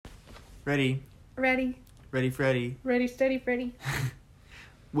Ready. Ready. Ready, Freddy. Ready, steady, Freddy.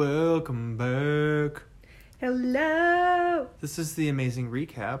 Welcome back. Hello. This is the amazing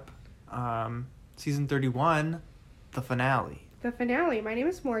recap. Season 31, the finale. The finale. My name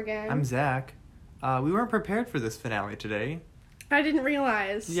is Morgan. I'm Zach. We weren't prepared for this finale today. I didn't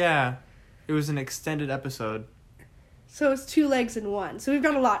realize. Yeah. It was an extended episode. So it's 2 legs in one. So we've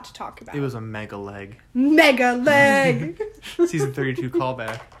got a lot to talk about. It was a mega leg. Mega leg. Season 32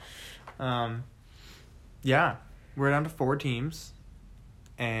 callback. Yeah. We're down to 4 teams.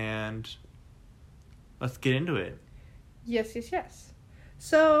 And let's get into it. Yes.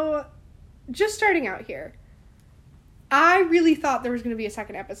 So, just starting out here. I really thought there was going to be a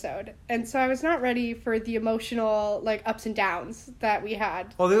second episode. And so I was not ready for the emotional, ups and downs that we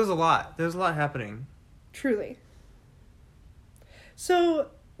had. Well, there was a lot. There was a lot happening. Truly. So,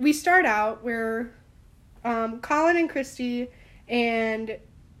 we start out where Colin and Christy and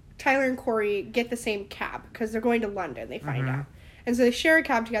Tyler and Corey get the same cab because they're going to London, they find out. And so they share a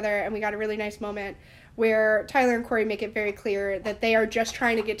cab together, and we got a really nice moment where Tyler and Corey make it very clear that they are just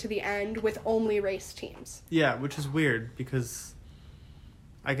trying to get to the end with only race teams. Yeah, which is weird because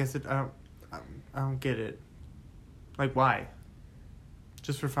I guess I don't get it. Like, why?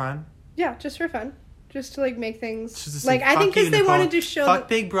 Just for fun? Yeah, just for fun. Just to, make things... Just to say, I think because they wanted to show... Fuck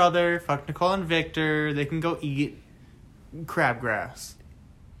Big Brother, fuck Nicole and Victor, they can go eat crabgrass.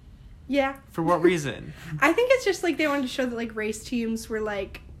 Yeah. For what reason? I think it's just, they wanted to show that, race teams were,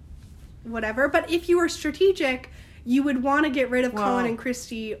 whatever. But if you were strategic, you would want to get rid of Colin and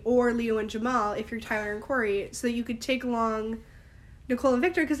Christy or Leo and Jamal if you're Tyler and Corey so that you could take along Nicole and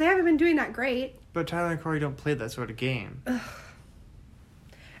Victor because they haven't been doing that great. But Tyler and Corey don't play that sort of game. Ugh.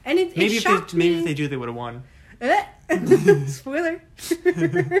 And maybe if they do, they would have won. Spoiler.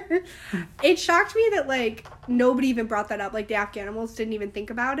 It shocked me that nobody even brought that up. The Afghanimals didn't even think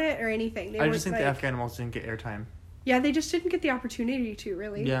about it or anything. I just think the Afghanimals didn't get airtime. Yeah, they just didn't get the opportunity to,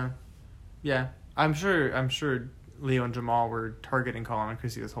 really. Yeah. I'm sure Leo and Jamal were targeting Colin and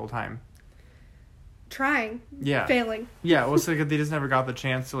Chrissy this whole time. Trying. Yeah. Failing. Yeah, well, so they just never got the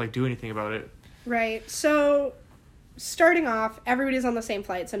chance to do anything about it. Right. So, starting off, everybody's on the same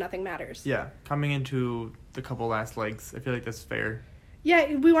flight, so nothing matters. Yeah. Coming into the couple last legs, I feel like that's fair.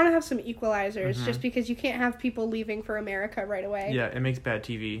 Yeah, we want to have some equalizers, just because you can't have people leaving for America right away. Yeah, it makes bad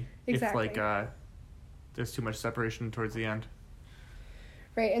TV. Exactly. If, there's too much separation towards the end.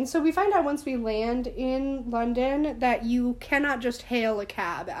 Right, and so we find out once we land in London that you cannot just hail a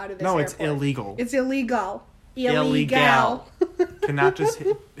cab out of this airport. No, it's illegal. It's illegal. Cannot just,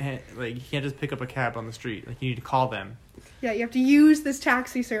 you can't just pick up a cab on the street. You need to call them. Yeah, you have to use this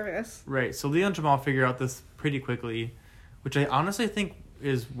taxi service. Right, so Leo and Jamal figure out this pretty quickly, which I honestly think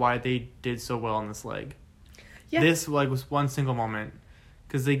is why they did so well on this leg. Yeah. This, was one single moment.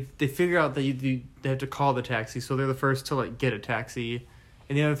 Because they figure out that they have to call the taxi, so they're the first to, get a taxi.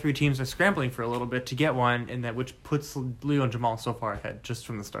 And the other 3 teams are scrambling for a little bit to get one, and which puts Leo and Jamal so far ahead, just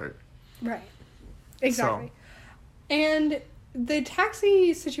from the start. Right. Exactly. And the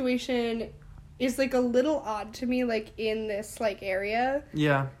taxi situation is, a little odd to me, in this, area.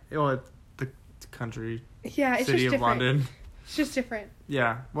 Yeah. Well, the country. Yeah, it's city just of different. London. It's just different.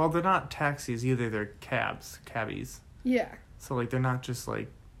 Yeah. Well, they're not taxis either. They're cabbies. Yeah. So, they're not just,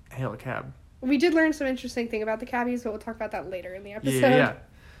 hail a cab. We did learn some interesting thing about the cabbies, but we'll talk about that later in the episode. Yeah.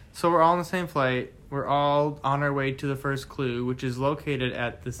 So we're all on the same flight. We're all on our way to the first clue, which is located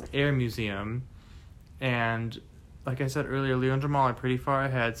at this air museum. And like I said earlier, Leo and Jamal are pretty far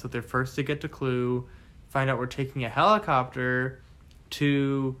ahead, so they're first to get to clue. Find out we're taking a helicopter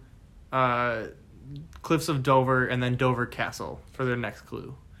to Cliffs of Dover and then Dover Castle for their next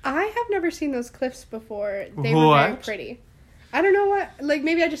clue. I have never seen those cliffs before. They were very pretty. I don't know what,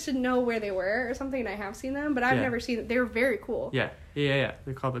 maybe I just didn't know where they were or something, and I have seen them, but I've never seen them. They were very cool. Yeah.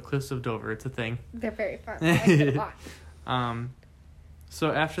 They're called the Cliffs of Dover. It's a thing. They're very fun. I like it a lot.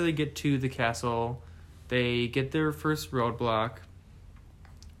 So after they get to the castle, they get their first roadblock,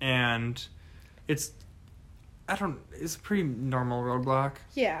 and it's a pretty normal roadblock.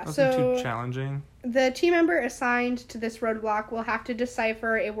 Yeah, Nothing too challenging. The team member assigned to this roadblock will have to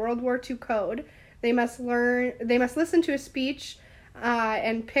decipher a World War II code. They must listen to a speech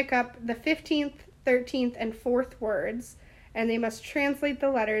and pick up the 15th, 13th, and 4th words, and they must translate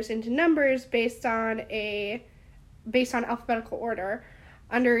the letters into numbers based on alphabetical order.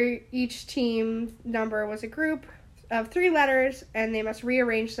 Under each team number was a group of 3 letters, and they must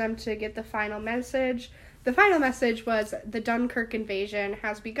rearrange them to get the final message. The final message was, the Dunkirk invasion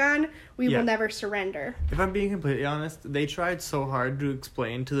has begun. We will never surrender. If I'm being completely honest, they tried so hard to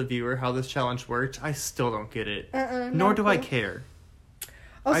explain to the viewer how this challenge worked. I still don't get it. Nor do I care.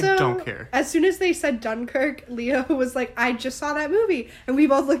 Also, I don't care. As soon as they said Dunkirk, Leo was like, I just saw that movie. And we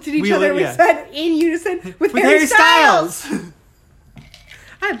both looked at each other and we said in unison, with Harry Styles!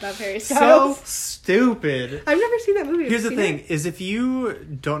 I love Harry Styles. So stupid. I've never seen that movie. Here's the thing, is if you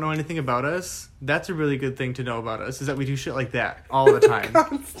don't know anything about us, that's a really good thing to know about us, is that we do shit like that all the time.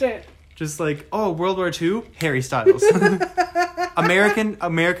 Constant. Just like, oh, World War II? Harry Styles.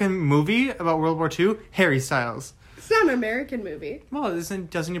 American movie about World War II? Harry Styles. It's not an American movie. Well,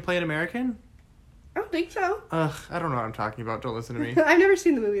 doesn't he play an American? I don't think so. Ugh, I don't know what I'm talking about. Don't listen to me. I've never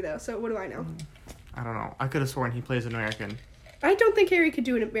seen the movie, though, so what do I know? I don't know. I could have sworn he plays an American. I don't think Harry could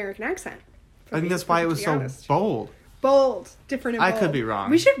do an American accent. I think that's why it was so bold. Bold. Different and bold. I could be wrong.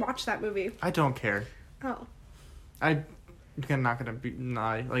 We should watch that movie. I don't care. Oh. I'm not gonna be...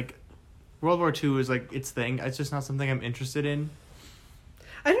 Nah, like, World War II is, like, its thing. It's just not something I'm interested in.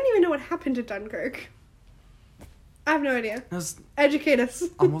 I don't even know what happened to Dunkirk. I have no idea. It was Educate us.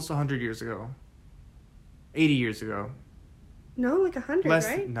 almost 100 years ago. 80 years ago. No, like 100,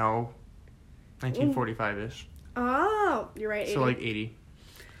 right? No. 1945-ish. Oh, you're right. 80. So, like, 80.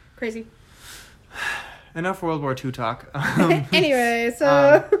 Crazy. Enough World War II talk. Anyway,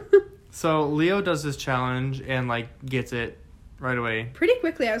 so... So, Leo does this challenge and, like, gets it right away. Pretty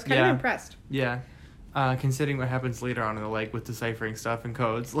quickly. I was kind of impressed. Yeah. Considering what happens later on in the leg with deciphering stuff and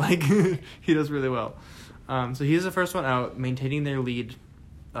codes. Like, he does really well. So he's the first one out, maintaining their lead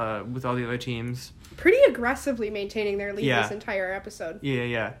with all the other teams. Pretty aggressively maintaining their lead this entire episode.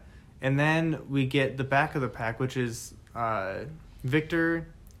 Yeah. And then we get the back of the pack, which is Victor,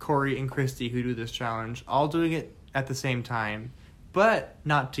 Corey, and Christy, who do this challenge, all doing it at the same time, but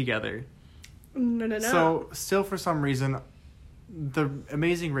not together. No. So, still for some reason, the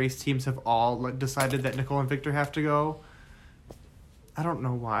Amazing Race teams have all decided that Nicole and Victor have to go. I don't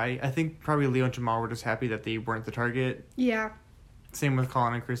know why. I think probably Leo and Jamal were just happy that they weren't the target. Yeah. Same with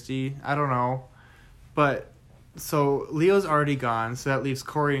Colin and Christy. I don't know. But, so Leo's already gone, so that leaves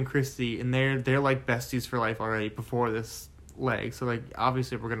Corey and Christy, and they're like besties for life already before this leg. So, like,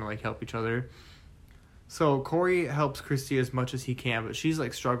 obviously we're going to, like, help each other. So Corey helps Christy as much as he can, but she's,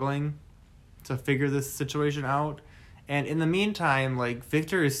 like, struggling to figure this situation out. And in the meantime, like,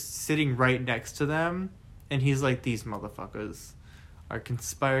 Victor is sitting right next to them, and he's like, these motherfuckers are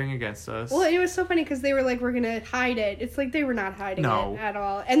conspiring against us. Well, it was so funny because they were like, we're going to hide it. It's like they were not hiding it at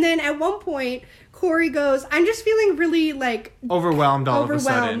all. And then at one point, Corey goes, I'm just feeling really, like... Overwhelmed of a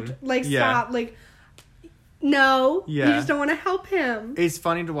sudden. Like, stop. Like, no. You just don't want to help him. It's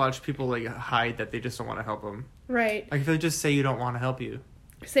funny to watch people, like, hide that they just don't want to help him. Right. Like, if they just say you don't want to help you.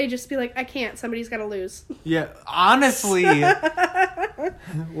 Just be like, I can't. Somebody's got to lose. Yeah, honestly.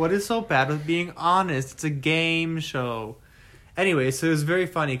 What is so bad with being honest? It's a game show. Anyway, so it was very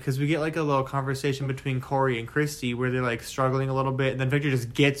funny because we get like a little conversation between Corey and Christy where they're like struggling a little bit, and then Victor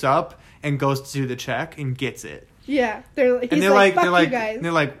just gets up and goes to do the check and gets it. Yeah, they're like, fuck you guys. And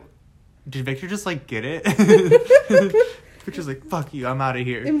they're like, did Victor just like get it? Victor's like, fuck you, I'm out of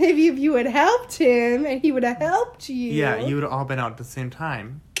here. And maybe if you had helped him and he would have helped you. Yeah, you would have all been out at the same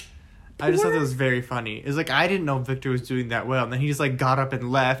time. I just thought that was very funny. It's like, I didn't know Victor was doing that well. And then he just like got up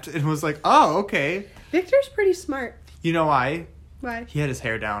and left and was like, oh, okay. Victor's pretty smart. You know why? Why? He had his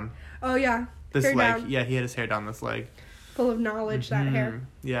hair down. Oh, yeah. This hair leg. down. Yeah, he had his hair down this leg. Full of knowledge, that hair.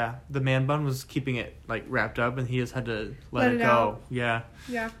 Yeah. The man bun was keeping it like wrapped up and he just had to let it go. Out. Yeah.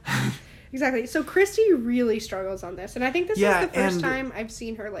 Yeah. Exactly. So Christy really struggles on this. And I think this is the first time I've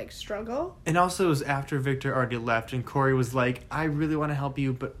seen her, like, struggle. And also it was after Victor already left and Corey was like, I really want to help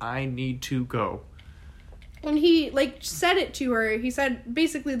you, but I need to go. And he, like, said it to her. He said,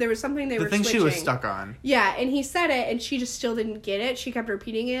 basically, there was something they were switching. The thing she was stuck on. Yeah, and he said it, and she just still didn't get it. She kept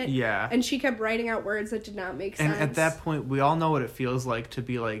repeating it. Yeah. And she kept writing out words that did not make sense. And at that point, we all know what it feels like to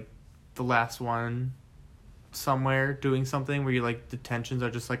be, like, the last one somewhere doing something where you like the tensions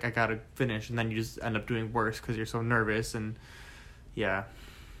are just like, I gotta finish, and then you just end up doing worse because you're so nervous. And yeah,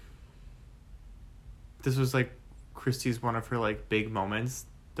 this was like Christy's one of her like big moments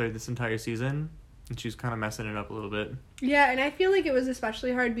during this entire season, and she was kind of messing it up a little bit. Yeah, and I feel like it was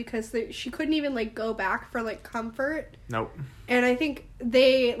especially hard because she couldn't even like go back for like comfort. Nope. And I think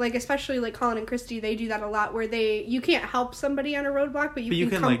they, like, especially like Colin and Christy, they do that a lot where you can't help somebody on a roadblock, but you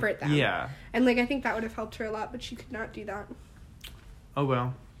can comfort like, them. Yeah. And like I think that would have helped her a lot, but she could not do that. Oh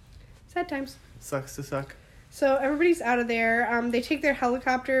well. Sad times. Sucks to suck. So everybody's out of there. They take their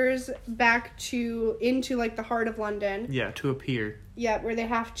helicopters back into like the heart of London. Yeah, to a pier. Yeah, where they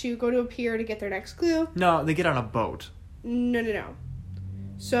have to go to a pier to get their next clue. No, they get on a boat. No.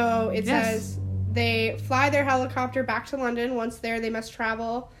 So it says they fly their helicopter back to London. Once there, they must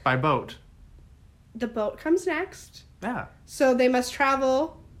travel by boat. The boat comes next. Yeah. So they must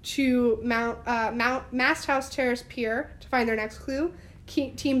travel to Mast House Terrace Pier to find their next clue.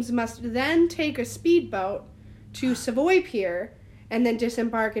 Teams must then take a speedboat to Savoy Pier and then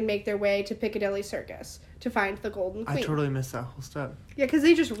disembark and make their way to Piccadilly Circus to find the Golden Queen. I totally missed that whole step. Yeah, because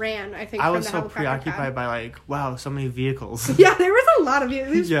they just ran, I think, I from was the so helicopter preoccupied pad. by, like, wow, so many vehicles. Yeah, there was a lot of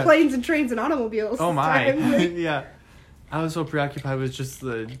vehicles. Yeah. Planes and trains and automobiles. Oh, my. Like, Yeah. I was so preoccupied with just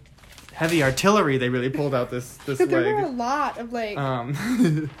the heavy artillery they really pulled out this there leg. were a lot of, like...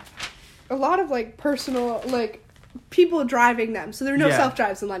 a lot of, like, personal, like, people driving them. So there are no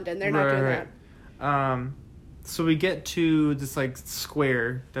self-drives in London. They're not doing that. So we get to this, like,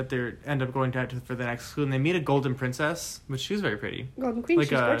 square that they end up going to for the next clue, and they meet a golden princess, which she was very pretty. Golden Queen, like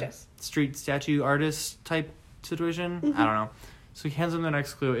she's gorgeous. Street statue artist type situation. Mm-hmm. I don't know. So he hands them the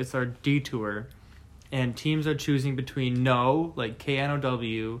next clue. It's our detour, and teams are choosing between no, like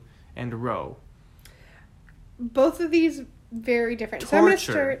K-N-O-W, and row. Both of these very different. Torture.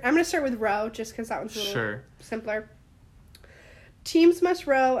 So I'm gonna start with row just because that one's a little Sure. simpler. Teams must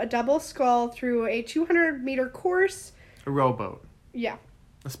row a double scull through a 200-meter course. A rowboat. Yeah.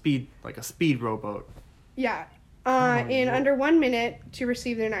 A speed rowboat. Yeah. In under 1 minute to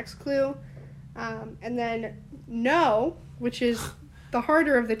receive their next clue. And then no, which is the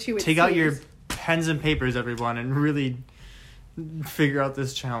harder of the two. Take out your pens and papers, everyone, and really figure out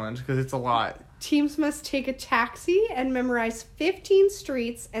this challenge because it's a lot. Teams must take a taxi and memorize 15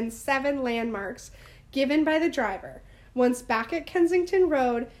 streets and 7 landmarks given by the driver. Once back at Kensington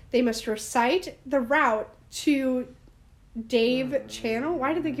Road, they must recite the route to Dave Channel.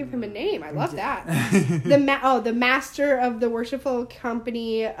 Why did they give him a name? I love that. The master of the Worshipful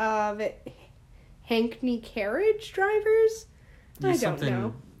Company of Hackney Carriage Drivers? I don't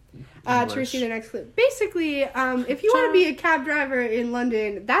know. To receive the next clue. Basically, if you want to be a cab driver in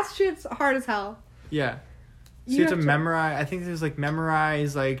London, that shit's hard as hell. Yeah. So you have to memorize, I think there's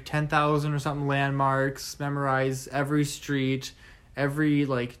memorize 10,000 or something landmarks, memorize every street, every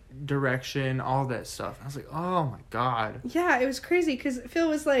direction, all that stuff. I was like, oh my God. Yeah, it was crazy because Phil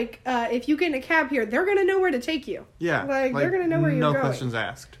was like, if you get in a cab here, they're going to know where to take you. Yeah. They're going to know where you're going. No questions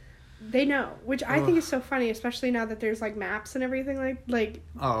asked. They know, which I think is so funny, especially now that there's maps and everything,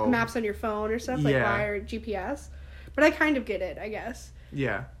 maps on your phone or stuff, wire GPS. But I kind of get it, I guess.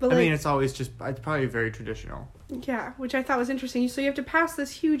 Yeah. But I mean, it's probably very traditional. Yeah, which I thought was interesting. So you have to pass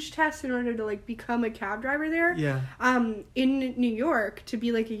this huge test in order to become a cab driver there. Yeah. In New York, to be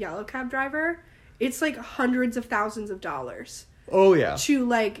a yellow cab driver, it's hundreds of thousands of dollars. Oh yeah. To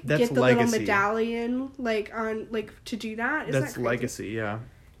That's get the legacy. little medallion on to do that. Isn't That's that crazy? legacy, yeah.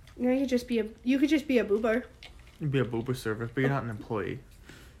 You could just be a boober. You'd be a boober server, but you're not an employee.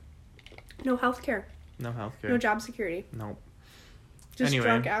 No healthcare. No healthcare. No job security. Nope. Just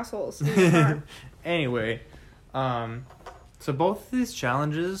drunk assholes in your car. Anyway, so both of these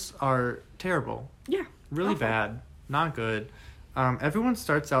challenges are terrible. Yeah. Really awful. bad. Not good. Everyone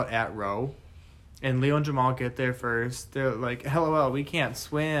starts out at row, and Leo and Jamal get there first. They're like, LOL, we can't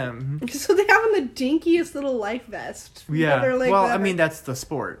swim. So they have on the dinkiest little life vest. Yeah. They're I mean, that's the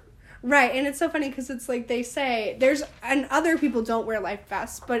sport. Right, and it's so funny because it's they say and other people don't wear life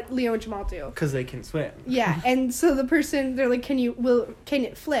vests, but Leo and Jamal do. Because they can swim. Yeah, and so the person, they're like, can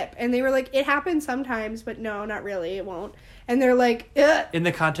it flip? And they were like, it happens sometimes, but no, not really, it won't. And they're like, ugh. In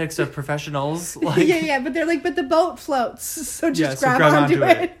the context of professionals. yeah, but they're like, but the boat floats, so just grab onto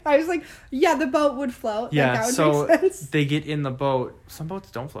it. I was like, yeah, the boat would float. Yeah, that would so make sense. they get in the boat. Some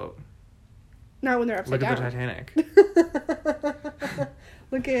boats don't float. Not when they're upside down. Look at the Titanic.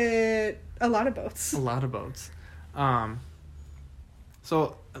 Look at a lot of boats. A lot of boats.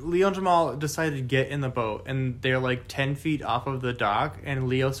 So Leo and Jamal decided to get in the boat, and they're 10 feet off of the dock, and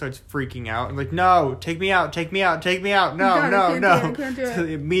Leo starts freaking out and no, take me out, take me out, take me out, no. I can't do it. So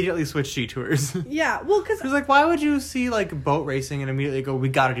they immediately switch detours. Yeah, well, because It's why would you see boat racing and immediately go, we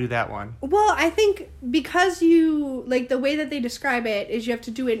got to do that one? Well, I think because you the way that they describe it is you have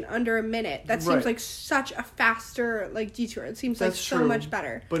to do it in under a minute. That seems like such a faster detour. It seems That's so true. much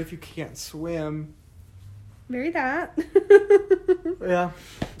better. But if you can't swim, Very that. yeah,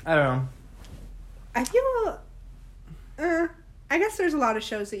 I don't know. I feel. I guess there's a lot of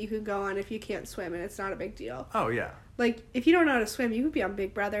shows that you could go on if you can't swim, and it's not a big deal. Oh yeah. If you don't know how to swim, you could be on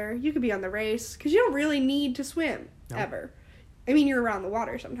Big Brother. You could be on The Race because you don't really need to swim ever. I mean, you're around the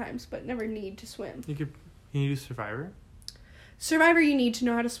water sometimes, but never need to swim. Can you do Survivor? Survivor, you need to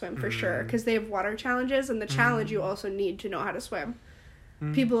know how to swim for sure because they have water challenges, and the challenge you also need to know how to swim.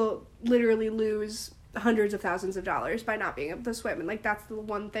 People literally lose hundreds of thousands of dollars by not being able to swim, and that's the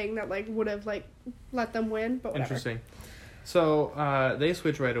one thing that would have let them win. But whatever. Interesting. So they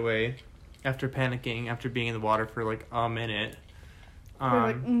switch right away after panicking after being in the water for a minute. They're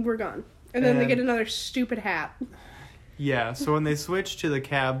like, we're gone. And then they get another stupid hat. Yeah, so when they switch to the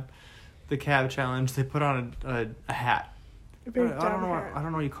cab challenge, they put on a hat. I don't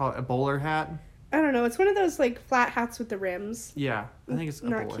know what you call it, a bowler hat. I don't know. It's one of those like flat hats with the rims. Yeah, I think it's a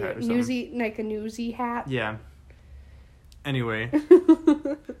bowler hat or something. Like a newsy hat. Yeah. Anyway,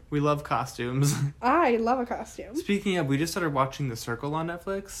 we love costumes. I love a costume. Speaking of, we just started watching The Circle on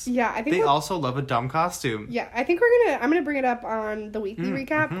Netflix. Yeah, I think they also love a dumb costume. Yeah, I think I'm gonna bring it up on the weekly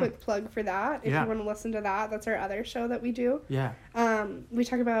recap. Mm-hmm. Quick plug for that. If you want to listen to that, that's our other show that we do. Yeah. We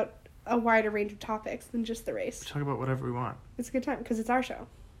talk about a wider range of topics than just the race. We talk about whatever we want. It's a good time because it's our show,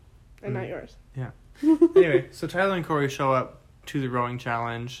 and not yours. Yeah. Anyway, so Tyler and Corey show up to the rowing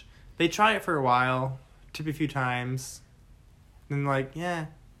challenge. They try it for a while, tip a few times. And like, yeah,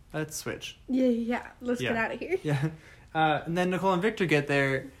 let's switch. Yeah. Let's get out of here. Yeah. And then Nicole and Victor get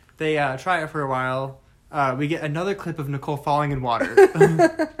there. They try it for a while. We get another clip of Nicole falling in water.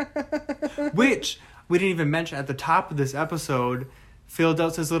 Which we didn't even mention at the top of this episode. Phil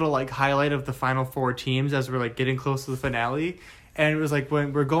does his little like highlight of the final 4 teams as we're like getting close to the finale. And it was like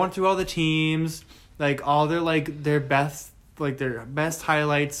when we're going through all the teams, like all their best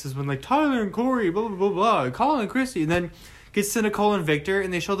highlights is when like Tyler and Corey, blah blah blah blah, Colin and Christy, and then gets to Nicole and Victor,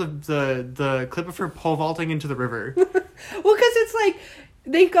 and they show the clip of her pole vaulting into the river. Well, because it's like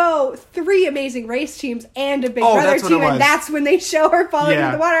they go 3 amazing race teams and a Big Brother team, and that's when they show her falling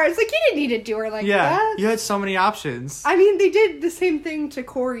into the water. I was like, you didn't need to do her like that. You had so many options. I mean, they did the same thing to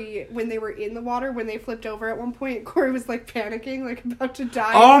Corey when they were in the water, when they flipped over at one point. Corey was like panicking, like about to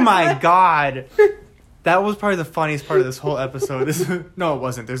die. Oh my god. That was probably the funniest part of this whole episode. No, it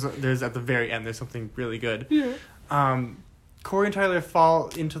wasn't. There's at the very end, there's something really good. Yeah. Corey and Tyler fall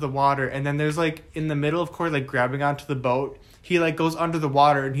into the water, and then there's like in the middle of Corey like grabbing onto the boat, he like goes under the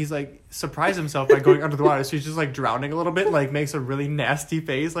water, and he's like surprised himself by going under the water, so he's just like drowning a little bit, like makes a really nasty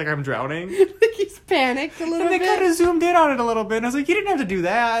face like I'm drowning. Like he's panicked a little bit. And they kind of zoomed in on it a little bit, and I was like, you didn't have to do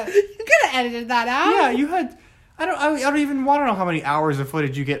that. You could have edited that out. Yeah, you had. I don't even want to know how many hours of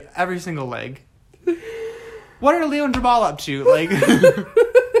footage you get every single leg. What are Leo and Jamal up to? Like.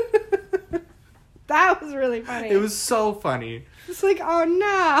 That was really funny. It was so funny. It's like, oh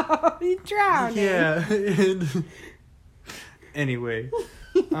no, he drowned. Yeah. Anyway,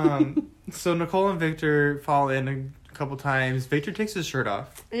 so Nicole and Victor fall in a couple times. Victor takes his shirt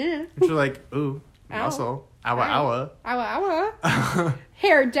off. Yeah. Which are like, ooh, muscle. Owa, owa. Owa, owa.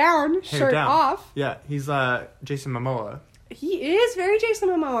 Hair down, shirt off. Yeah, he's Jason Momoa. He is very Jason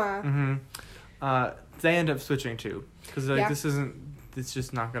Momoa. Mm-hmm. They end up switching too. Because it's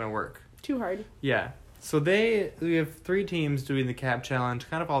just not going to work. Too hard. Yeah. So we have 3 teams doing the cab challenge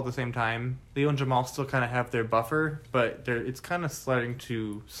kind of all at the same time. Leo and Jamal still kind of have their buffer, but it's kind of starting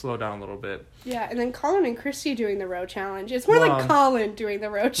to slow down a little bit. Yeah, and then Colin and Christy doing the row challenge. It's more like Colin doing the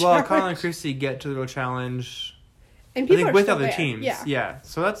row challenge. Well, Colin and Christy get to the row challenge, and people are with still other there. teams. Yeah.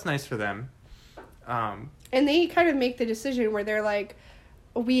 So that's nice for them. And they kind of make the decision where they're like,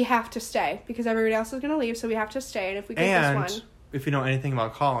 we have to stay because everybody else is going to leave, so we have to stay. And if we get this one... If you know anything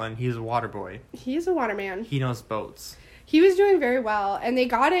about Colin, he's a water boy. He's a waterman. He knows boats. He was doing very well, and they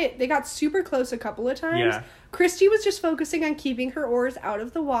got super close a couple of times. Yeah. Christy was just focusing on keeping her oars out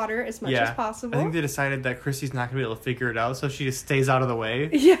of the water as much as possible. I think they decided that Christy's not going to be able to figure it out, so she just stays out of the way.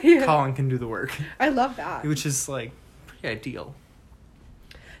 Yeah. Colin can do the work. I love that. Which is, like, pretty ideal.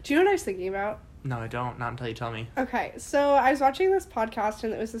 Do you know what I was thinking about? No, I don't. Not until you tell me. Okay, so I was watching this podcast,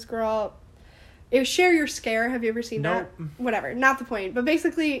 and it was this girl... It was Share Your Scare. Have you ever seen that? Whatever. Not the point. But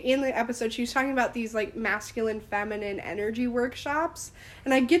basically, in the episode, she was talking about these, like, masculine, feminine energy workshops.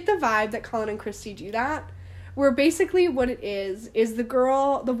 And I get the vibe that Colin and Christy do that. Where basically what it is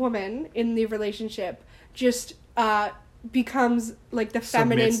the woman in the relationship just becomes, like, the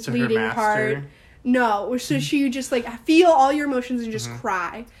feminine bleeding part. No. So she just, like, feel all your emotions and just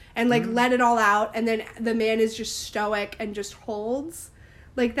cry. And, like, let it all out. And then the man is just stoic and just holds.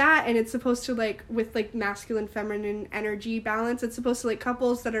 Like that, and it's supposed to, like, with, like, masculine, feminine energy balance, it's supposed to, like,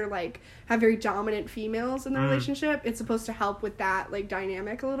 couples that are, like, have very dominant females in the relationship, it's supposed to help with that, like,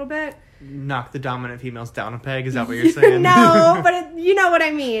 dynamic a little bit. Knock the dominant females down a peg, is that what you're saying? No, but you know what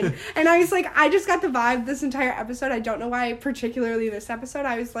I mean. And I was like, I just got the vibe this entire episode. I don't know why, particularly this episode.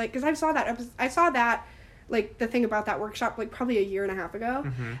 I was like, because I saw that, like, the thing about that workshop, like, probably a year and a half ago.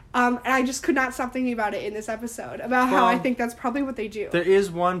 And I just could not stop thinking about it in this episode, about how I think that's probably what they do. There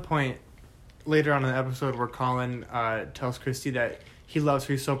is one point later on in the episode where Colin tells Christy that he loves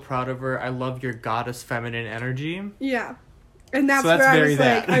her, he's so proud of her. I love your goddess feminine energy. Yeah. And that's, so that's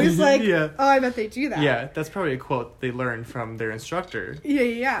where I was like, yeah. Oh, I bet they do that. Yeah, that's probably a quote they learned from their instructor.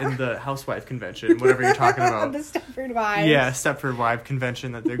 Yeah. In the housewife convention, whatever you're talking about. The Stepford Wives. Yeah, Stepford Wife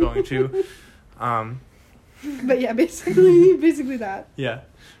convention that they're going to. But yeah, basically that. Yeah.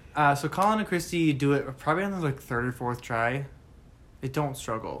 So Colin and Christy do it probably on the like third or fourth try. They don't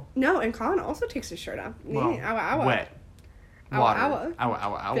struggle. No, and Colin also takes his shirt off. Well, wet. Water.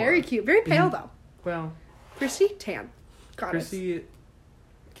 Ow. Very cute. Very pale though. Well, Christy, tan. Christy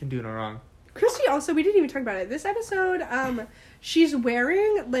can do no wrong. Christy also, we didn't even talk about it. This episode, she's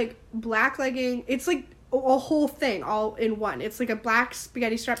wearing like black legging. It's like a whole thing all in one. It's like a black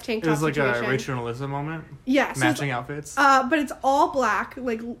spaghetti strap tank top. It was like situation. a Rachel and Alyssa moment. Yeah, matching outfits. But it's all black,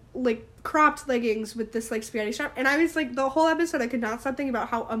 like cropped leggings with this like spaghetti strap. And I was like, the whole episode, I could not stop thinking about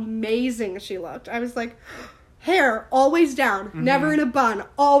how amazing she looked. I was like, hair always down, never in a bun,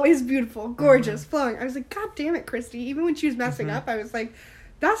 always beautiful, gorgeous, flowing. I was like, God damn it, Christy. Even when she was messing up, I was like,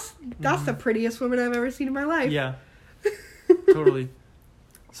 that's the prettiest woman I've ever seen in my life. Yeah, totally.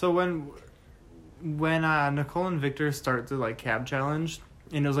 So when Nicole and Victor start the like cab challenge,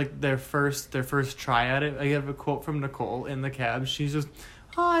 and it was like their first try at it, I have a quote from Nicole in the cab. She's just,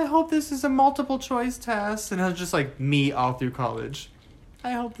 "Oh, I hope this is a multiple choice test," and I was just like me all through college.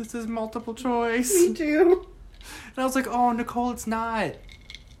 I hope this is multiple choice. Me too. And I was like, "Oh, Nicole, it's not.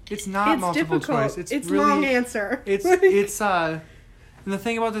 It's not multiple difficult. choice. It's really, long answer. And the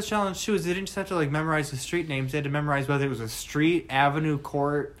thing about this challenge too is they didn't just have to like memorize the street names. They had to memorize whether it was a street, avenue,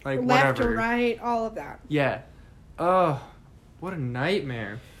 court, like left whatever. or right, all of that. Yeah. Oh, what a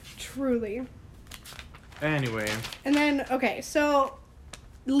nightmare. Truly. Anyway. And then, okay, so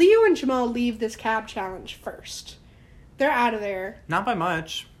Leo and Jamal leave this cab challenge first. They're out of there. Not by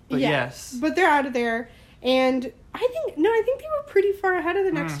much, but yes. But they're out of there. And I think they were pretty far ahead of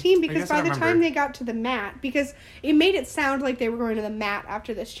the next team because by the time they got to the mat, because it made it sound like they were going to the mat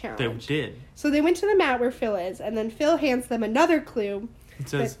after this challenge. They did. So they went to the mat where Phil is, and then Phil hands them another clue. It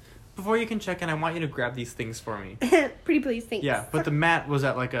says, before you can check in, I want you to grab these things for me. Pretty please, thanks. Yeah, but the mat was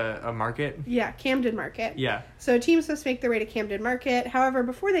at like a market. Yeah, Camden Market. Yeah. So teams must make their way to Camden Market. However,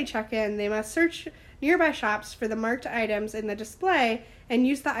 before they check in, they must search nearby shops for the marked items in the display and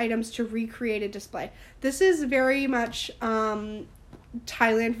use the items to recreate a display. This is very much Thailand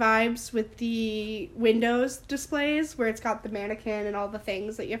vibes with the Windows displays where it's got the mannequin and all the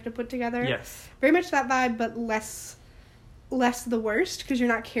things that you have to put together. Yes. Very much that vibe, but less the worst because you're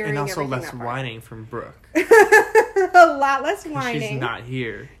not carrying everything. And also less whining from Brooke. A lot less whining. She's not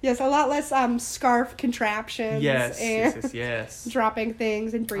here. Yes, a lot less scarf contraptions. Yes. Dropping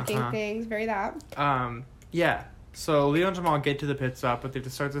things and breaking things. Very that. Yeah. So Leo and Jamal get to the pit stop, but they have to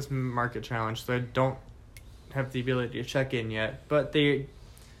start this market challenge. So they don't have the ability to check in yet. But they,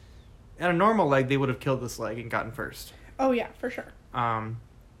 at a normal leg, they would have killed this leg and gotten first. Oh yeah, for sure.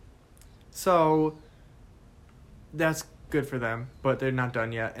 So that's good for them, but they're not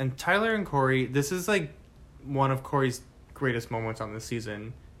done yet. And Tyler and Corey, this is like one of Corey's greatest moments on this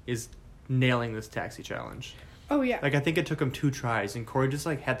season, is nailing this taxi challenge. Oh yeah. Like I think it took him 2 tries, and Corey just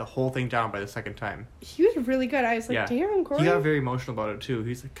like had the whole thing down by the second time. He was really good. I was like, damn, Corey. He got very emotional about it too.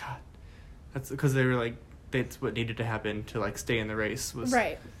 He's like, God, that's because they were like, that's what needed to happen to like stay in the race was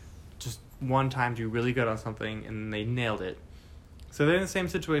right. Just one time do really good on something, and they nailed it. So they're in the same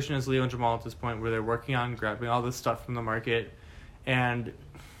situation as Leo and Jamal at this point, where they're working on grabbing all this stuff from the market, and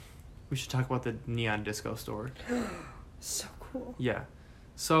we should talk about the neon disco store. So cool. Yeah.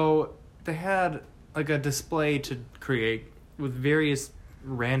 So they had like a display to create with various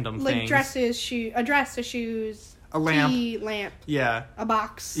random things. Like dresses, a dress, a shoes, a lamp. Tea, lamp. Yeah. A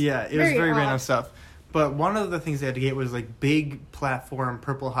box. Yeah, it was very random stuff. But one of the things they had to get was like big platform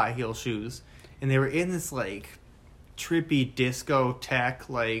purple high heel shoes. And they were in this like trippy disco tech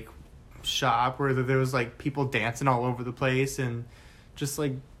like shop where there was like people dancing all over the place and just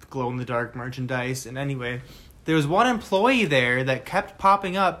like glow in the dark merchandise. And anyway, there was one employee there that kept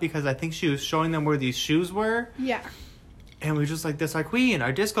popping up because I think she was showing them where these shoes were. Yeah. And we were just like, that's our queen,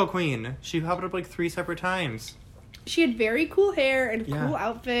 our disco queen. She popped up like 3 separate times. She had very cool hair and a cool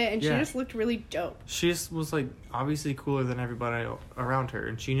outfit, and she just looked really dope. She just was like obviously cooler than everybody around her,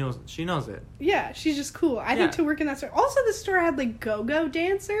 and she knows it. Yeah, she's just cool. I need to work in that store. Also, the store had like go-go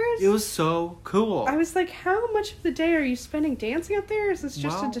dancers. It was so cool. I was like, how much of the day are you spending dancing up there? Is this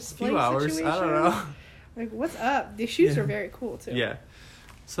just a display few hours. situation? I don't know. Like, what's up? The shoes are very cool too. Yeah.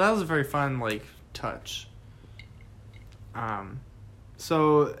 So that was a very fun like touch.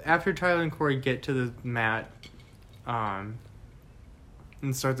 So after Tyler and Corey get to the mat, and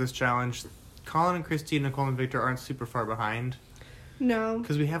start this challenge, Colin and Christy, Nicole and Victor aren't super far behind. No.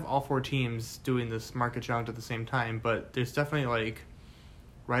 Because we have all 4 teams doing this market challenge at the same time, but there's definitely, like,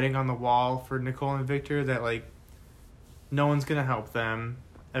 writing on the wall for Nicole and Victor that, like, no one's going to help them.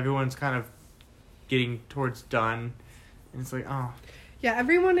 Everyone's kind of getting towards done. And it's like, oh. Yeah,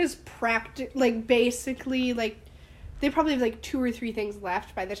 everyone is basically, like, they probably have, like, 2 or 3 things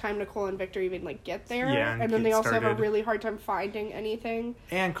left by the time Nicole and Victor even, like, get there. Yeah, and then they also started. have a really hard time finding anything.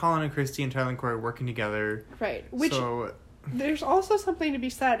 And Colin and Christy and Tyler and Corey are working together. Right. Which, there's also something to be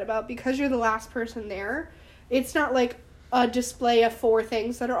said about, because you're the last person there, it's not, like, a display of 4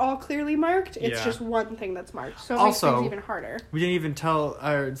 things that are all clearly marked. It's just one thing that's marked. So it makes things even harder. We didn't even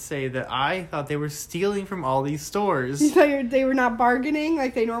say that I thought they were stealing from all these stores. You thought they were not bargaining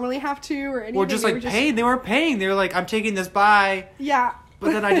like they normally have to or anything? Or just paying. They weren't paying. They were like, I'm taking this by. Yeah.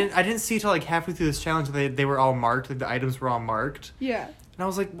 But then I didn't see till like halfway through this challenge that they were all marked. Like the items were all marked. Yeah. And I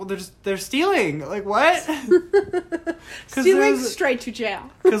was like, well, they're stealing. Like, what? Stealing straight to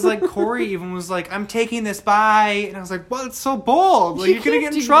jail. Because, like, Corey even was like, I'm taking this by. And I was like, well, it's so bold. Like, you're going to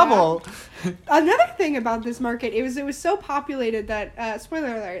get in trouble. Another thing about this market, it was so populated that,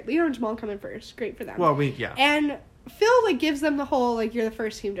 spoiler alert, Leo and Jamal come in first. Great for them. Well, yeah. And Phil, like, gives them the whole, like, you're the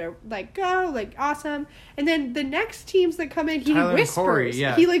first team to, like, go, like, awesome. And then the next teams that come in, he Tyler whispers. And Corey,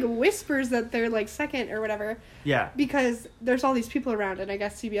 yeah. He, like, whispers that they're, like, second or whatever. Yeah. Because there's all these people around, and I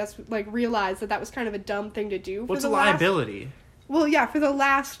guess CBS, like, realized that was kind of a dumb thing to do. What's a liability? Well, yeah, for the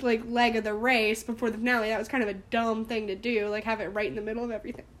last, like, leg of the race before the finale, that was kind of a dumb thing to do. Like, have it right in the middle of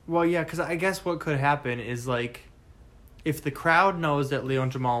everything. Well, yeah, because I guess what could happen is, like, if the crowd knows that Leo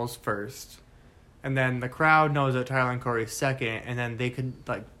and Jamal is first, and then the crowd knows that Tyler and Corey is second, and then they could,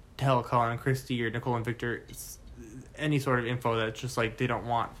 like, tell Colin and Christy or Nicole and Victor any sort of info that's just, like, they don't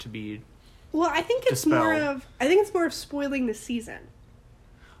want to be Well, I think it's more of spoiling the season.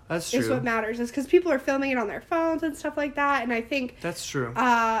 That's true. Is what matters, is because people are filming it on their phones and stuff like that, and I think... That's true.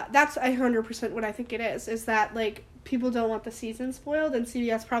 That's 100% what I think it is that, like, people don't want the season spoiled, and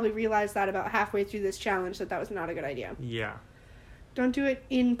CBS probably realized that about halfway through this challenge, that was not a good idea. Yeah. Don't do it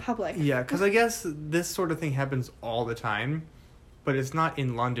in public. Yeah, because I guess this sort of thing happens all the time, but it's not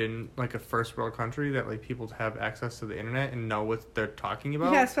in London, like a first world country, that like people have access to the internet and know what they're talking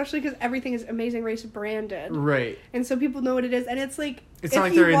about. Yeah, especially because everything is Amazing Race branded. Right. And so people know what it is, and it's like... It's not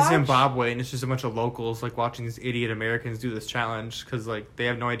like they're in Zimbabwe and it's just a bunch of locals like watching these idiot Americans do this challenge because like they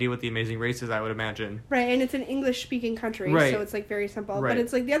have no idea what the Amazing Race is, I would imagine. Right, and it's an English-speaking country, right. so it's like very simple. Right. But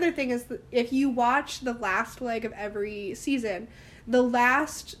it's like the other thing is that if you watch the last leg of every season, the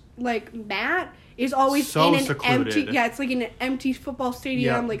last like mat is always so in an secluded. empty. Yeah, it's like in an empty football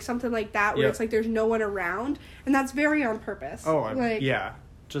stadium, like something like that, where it's like there's no one around, and that's very on purpose. Oh, like, yeah,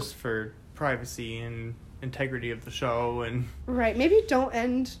 just for privacy and integrity of the show and. Right, maybe don't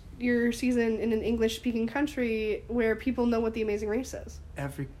end your season in an English-speaking country where people know what the Amazing Race is.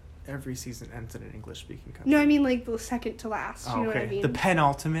 Every season ends in an English-speaking country. No, I mean, like, the second to last. Oh, you know what I mean? The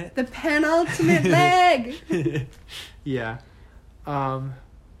penultimate. The penultimate leg! Yeah.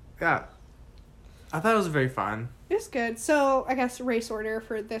 Yeah. I thought it was very fun. It was good. So, I guess race order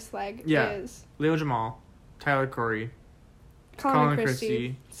for this leg is... Leo Jamal, Tyler Corey, Colin and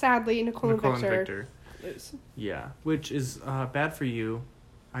Christy. Sadly, Nicole and Victor lose. Yeah, which is bad for you.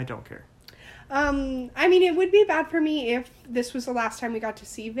 I don't care. I mean, it would be bad for me if this was the last time we got to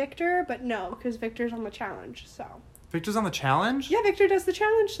see Victor, but no, because Victor's on the challenge, so. Victor's on the challenge? Yeah, Victor does the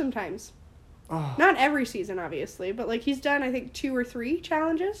challenge sometimes. Oh. Not every season, obviously, but, like, he's done, I think, 2 or 3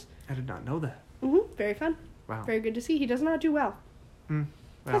 challenges. I did not know that. Mm-hmm. Very fun. Wow. Very good to see. He does not do well. Well.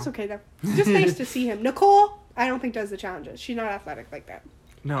 That's okay, though. It's just nice to see him. Nicole, I don't think does the challenges. She's not athletic like that.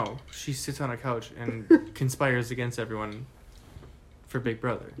 No, she sits on a couch and conspires against everyone for Big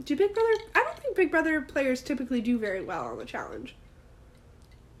Brother. I don't think Big Brother players typically do very well on the challenge.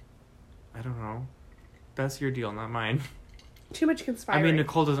 I don't know. That's your deal, not mine. Too much conspiring. I mean,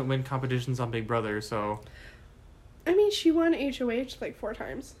 Nicole doesn't win competitions on Big Brother, so... I mean, she won HOH like 4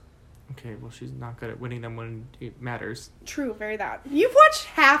 times. Okay, well, she's not good at winning them when it matters. True, very that. You've watched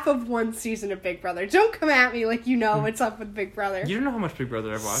half of one season of Big Brother. Don't come at me like you know what's up with Big Brother. You don't know how much Big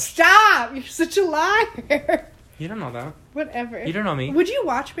Brother I've watched. Stop! You're such a liar. You don't know that. Whatever. You don't know me. Would you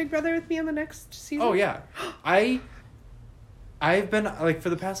watch Big Brother with me on the next season? Oh, yeah. I've been, like, for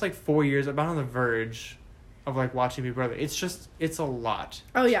the past, like, 4 years, I've been on the verge of, like, watching Big Brother. It's a lot.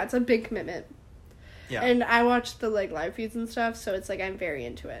 Oh, yeah, it's a big commitment. Yeah. And I watch the, like, live feeds and stuff, so it's, like, I'm very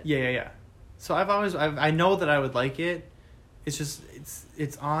into it. Yeah. So I know that I would like it. It's just,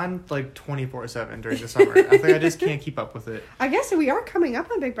 it's on, like, 24/7 during the summer. I think I just can't keep up with it. I guess we are coming up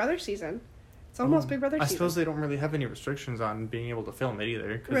on Big Brother season. It's almost Big Brother season. I suppose they don't really have any restrictions on being able to film it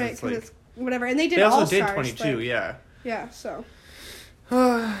either. Right, because it's whatever. And they did They also All-Stars, did 22, like, yeah. Yeah, so.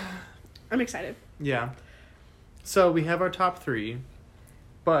 I'm excited. Yeah. So we have our top 3,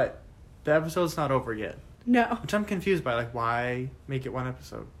 but the episode's not over yet. No. Which I'm confused by. Like, why make it one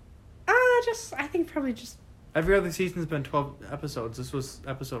episode? I think probably just... Every other season's been 12 episodes. This was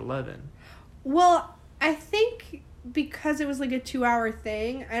episode 11. Well, I think because it was like a 2-hour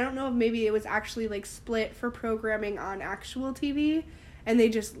thing, I don't know if maybe it was actually like split for programming on actual TV, and they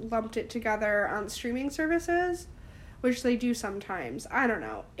just lumped it together on streaming services, which they do sometimes. I don't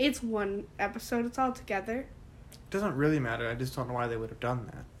know. It's one episode. It's all together. It doesn't really matter. I just don't know why they would have done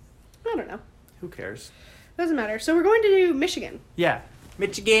that. I don't know. Who cares? Doesn't matter. So we're going to do Michigan. Yeah.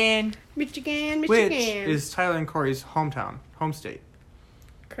 Michigan. Which is Tyler and Corey's home state.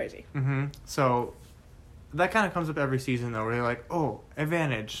 Crazy. Mm-hmm. So that kind of comes up every season, though, where they're like, oh,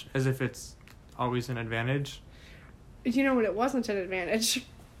 advantage, as if it's always an advantage. You know what? It wasn't an advantage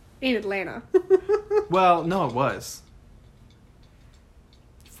in Atlanta. Well, no, it was.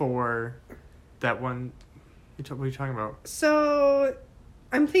 For that one, what are you talking about? So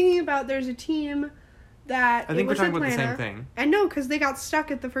I'm thinking about there's a team that I think we're talking Atlanta, about the same thing. I know, because they got stuck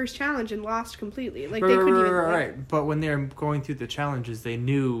at the first challenge and lost completely. Like, they couldn't even... Right, but when they're going through the challenges, they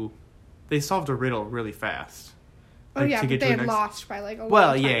solved a riddle really fast. Oh, yeah, but they had lost by, like, a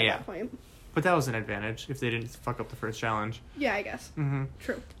long time at that point. But that was an advantage, if they didn't fuck up the first challenge. Yeah, I guess. Mm-hmm.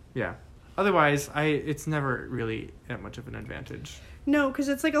 True. Yeah. Otherwise, it's never really that much of an advantage. No, because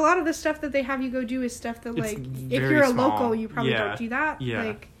it's, like, a lot of the stuff that they have you go do is stuff that, like, if you're a small. local, you probably don't do that. Yeah.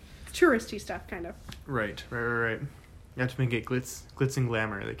 Like, touristy stuff, kind of. Right. You have to make it glitz and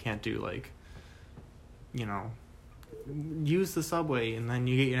glamour. They can't do, like, use the subway and then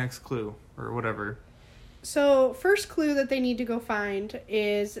you get your next clue or whatever. So, first clue that they need to go find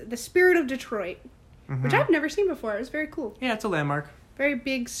is the Spirit of Detroit, mm-hmm. which I've never seen before. It was very cool. Yeah, it's a landmark. Very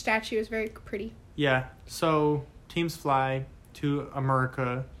big statue. It's very pretty. Yeah. So, teams fly to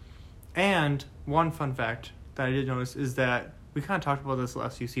America. And one fun fact that I did notice is that we kind of talked about this the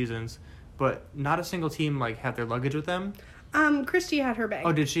last few seasons, but not a single team, like, had their luggage with them. Christy had her bag.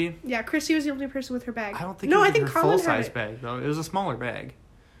 Oh, did she? Yeah, Christy was the only person with her bag. I don't think it was her Colin full-size bag, though. It was a smaller bag.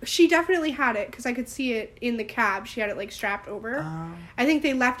 She definitely had it, because I could see it in the cab. She had it, like, strapped over. I think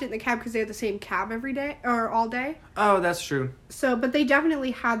they left it in the cab because they had the same cab every day, or all day. Oh, that's true. So, but they definitely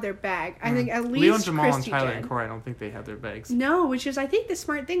had their bag. I think at least Leo and Jamal Christy and Tyler did. and Corey, I don't think they had their bags. No, which is, I think, the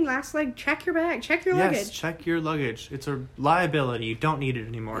smart thing. Last leg, check your bag. Check your luggage. Yes, check your luggage. It's a liability. You don't need it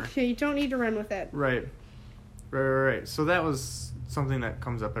anymore. Yeah, you don't need to run with it. Right. So that was something that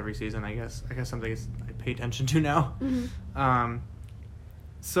comes up every season, I guess. I guess something I pay attention to now. Mm-hmm.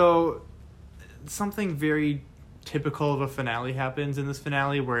 So something very typical of a finale happens in this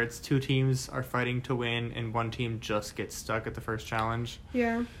finale where it's 2 teams are fighting to win and one team just gets stuck at the first challenge.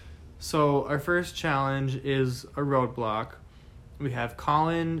 Yeah. So our first challenge is a roadblock. We have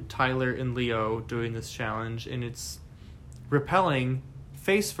Colin, Tyler, and Leo doing this challenge, and it's rappelling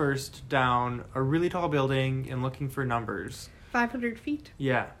face first down a really tall building and looking for numbers. 500 feet.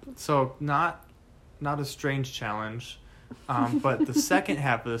 Yeah. So not a strange challenge. But the second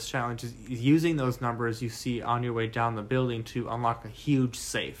half of this challenge is using those numbers you see on your way down the building to unlock a huge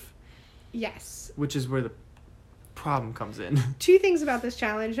safe. Yes. Which is where the problem comes in. 2 things about this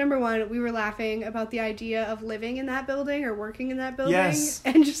challenge. Number 1, we were laughing about the idea of living in that building or working in that building. Yes.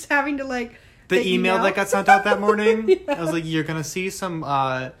 And just having to, like... The email that got sent out that morning. Yeah. I was like, you're going to see some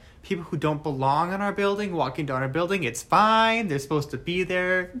people who don't belong in our building walking down our building. It's fine. They're supposed to be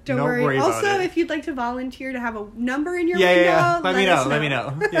there. Don't worry about it. Also, if you'd like to volunteer to have a number in your window, let me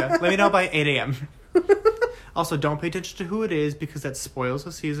know. Yeah, let me know by 8 a.m. Also, don't pay attention to who it is because that spoils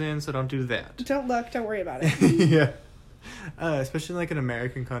the season, so don't do that. Don't look. Don't worry about it. Yeah. Especially in, like, an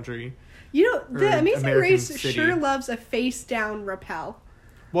American country. You know, the Amazing American Race city. sure loves a face-down rappel.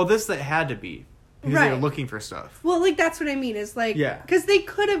 Well, that had to be. Because they were looking for stuff. Well, like, that's what I mean, is, like... Yeah. Because they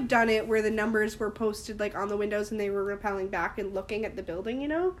could have done it where the numbers were posted, like, on the windows and they were rappelling back and looking at the building, you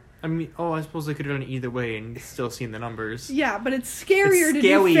know? I mean, I suppose they could have done it either way and still seen the numbers. Yeah, but it's scarier to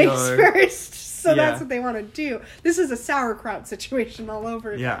do face first, so that's what they want to do. This is a sauerkraut situation all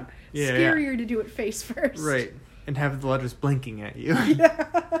over again. Yeah. Scarier to do it face first. Right. And have the letters blinking at you.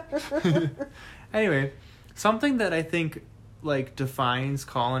 Yeah. Anyway, something that I think, like, defines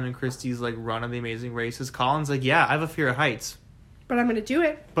Colin and Christy's, like, run of The Amazing Race is Colin's like, yeah, I have a fear of heights. But I'm going to do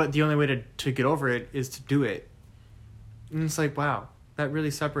it. But the only way to get over it is to do it. And it's like, wow. That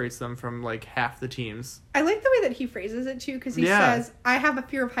really separates them from, like, half the teams. I like the way that he phrases it, too, because he says, I have a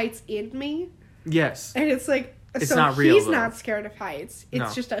fear of heights in me. Yes. And it's like, it's so not real, he's though. not scared of heights.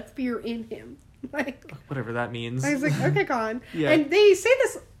 It's just a fear in him. Like, whatever that means. I was like, okay, Colin. Yeah. And they say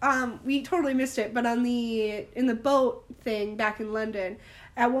this, we totally missed it, but in the boat thing back in London,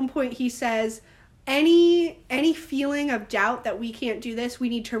 at one point he says, any feeling of doubt that we can't do this, we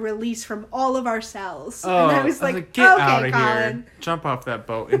need to release from all of ourselves. Oh, and I was like, get okay, out of Colin. here. Jump off that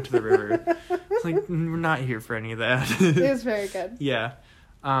boat into the river. It's like, we're not here for any of that. It was very good. Yeah.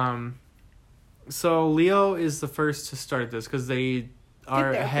 So Leo is the first to start this because they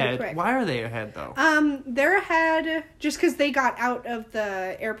are ahead. Why are they ahead, though? They're ahead just because they got out of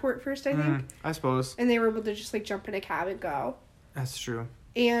the airport first, I think. I suppose. And they were able to just, like, jump in a cab and go. That's true.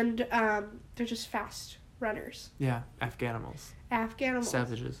 And they're just fast runners. Yeah, Afghanimals.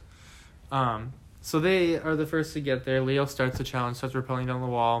 Savages. So they are the first to get there. Leo starts the challenge, starts rappelling down the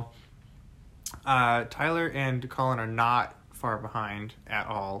wall. Tyler and Colin are not far behind at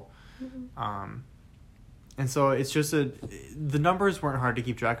all. Mm-hmm. And so it's just the numbers weren't hard to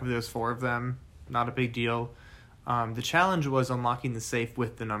keep track of. There was 4 of them. Not a big deal. The challenge was unlocking the safe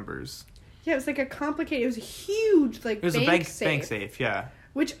with the numbers. Yeah, it was like it was a huge, like, it was bank a bank safe, yeah.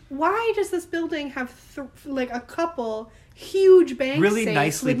 Which, why does this building have, a couple huge bank really safes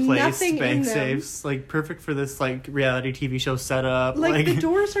nicely with placed nothing bank in them? Safes, like, perfect for this, like, reality TV show setup. Like, the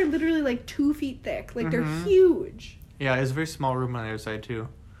doors are literally, like, 2 feet thick. Like, they're huge. Yeah, it was a very small room on the other side, too.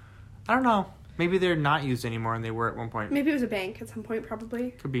 I don't know. Maybe they're not used anymore and they were at one point. Maybe it was a bank at some point,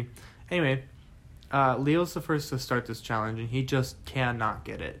 probably. Could be. Anyway, Leo's the first to start this challenge, and he just cannot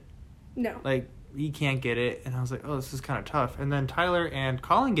get it. No. Like, he can't get it, and I was like, oh, this is kind of tough. And then Tyler and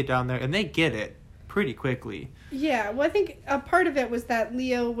Colin get down there, and they get it pretty quickly. Yeah, well, I think a part of it was that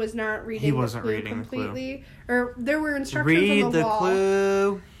Leo was not reading the clue completely. Or there were instructions on the wall. Read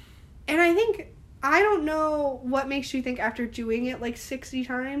the clue. And I don't know what makes you think after doing it, like, 60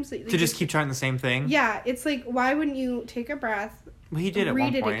 times... To just keep trying the same thing? Yeah, it's like, why wouldn't you take a breath... Well, he did at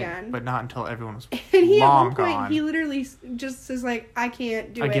one point, again. But not until everyone was and he, long at one point, gone. he literally just says, like, I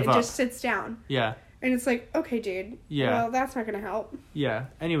can't do it. Give and up. Just sits down. Yeah. And it's like, okay, dude. Yeah. Well, that's not going to help. Yeah.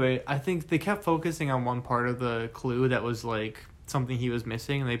 Anyway, I think they kept focusing on one part of the clue that was, like, something he was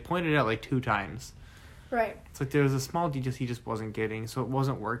missing, and they pointed it out, like, 2 times. Right. It's like there was a small detail he just wasn't getting, so it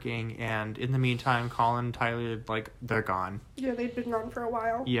wasn't working, and in the meantime, Colin and Tyler, like, they're gone. Yeah, they'd been gone for a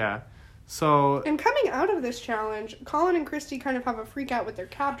while. Yeah. So... And coming out of this challenge, Colin and Christy kind of have a freak out with their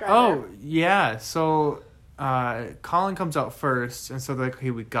cab driver. Oh, yeah. So, Colin comes out first, and so they're like,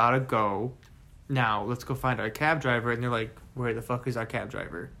 hey, we gotta go. Now, let's go find our cab driver. And they're like, where the fuck is our cab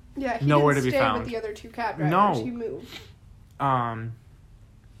driver? Yeah, he Nowhere didn't to be stay found. with the other 2 cab drivers. No. He moved.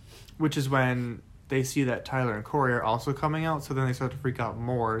 Which is when they see that Tyler and Corey are also coming out, so then they start to freak out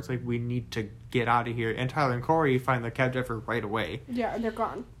more. It's like, we need to get out of here. And Tyler and Corey find the cab driver right away. Yeah, and they're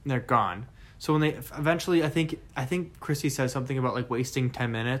gone. They're gone. So when they eventually, I think Christy says something about, like, wasting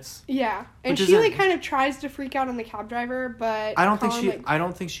 10 minutes. Yeah, and she, like, kind of tries to freak out on the cab driver, but I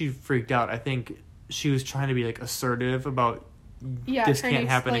don't think she freaked out. I think she was trying to be, like, assertive about this can't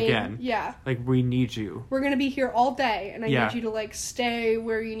happen again. Yeah. Like, we need you. We're going to be here all day, and I need you to, like, stay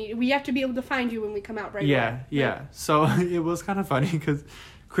where you need... We have to be able to find you when we come out right away. Yeah. So, it was kind of funny, because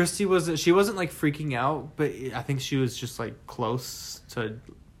Christy wasn't, like, freaking out, but I think she was just, like, close to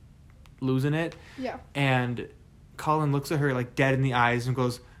losing it. Yeah. And Colin looks at her, like, dead in the eyes and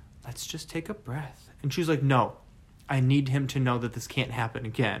goes, let's just take a breath. And she's like, no, I need him to know that this can't happen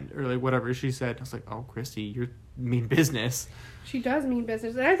again. Or, like, whatever she said. I was like, oh, Christy, you're mean business. She does mean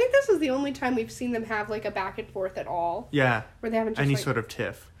business. And I think this is the only time we've seen them have, like, a back and forth at all. Yeah. Where they haven't just, any like, sort of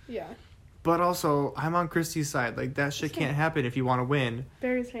tiff. Yeah. But also, I'm on Christy's side. Like, that shit can't happen if you want to win.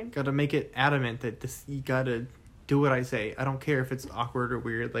 Very same. Gotta make it adamant that you gotta do what I say. I don't care if it's awkward or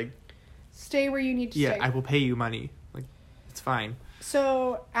weird. Like, stay where you need to stay. Yeah, I will pay you money. Like, it's fine.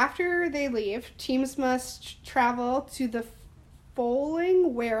 So, after they leave, teams must travel to the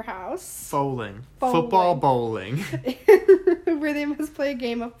Foaling warehouse. Foaling. Football bowling. Where they must play a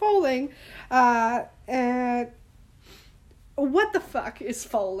game of bowling. What the fuck is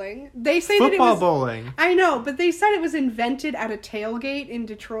foaling? They say football that it was... bowling. I know, but they said it was invented at a tailgate in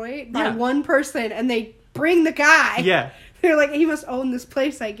Detroit by one person, and they bring the guy. Yeah. They're like, he must own this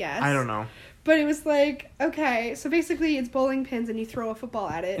place, I guess. I don't know. But it was like, okay, so basically it's bowling pins and you throw a football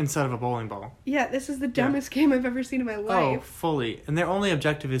at it. Instead of a bowling ball. Yeah, this is the dumbest game I've ever seen in my life. Oh, fully. And their only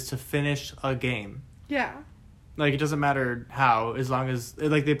objective is to finish a game. Yeah. Like, it doesn't matter how, as long as,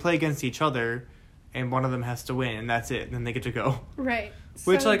 like, they play against each other, and one of them has to win, and that's it, and then they get to go. Right.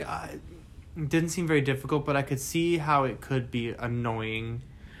 Which, like, didn't seem very difficult, but I could see how it could be annoying.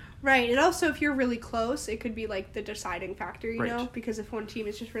 Right, and also if you're really close, it could be, like, the deciding factor, you right. know? Because if one team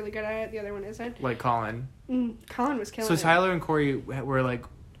is just really good at it, the other one isn't. Like Colin. Colin was killing it. So Tyler and Corey were, like,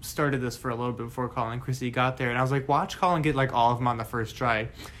 started this for a little bit before Colin and Christy got there, and I was like, watch Colin get like all of them on the first try.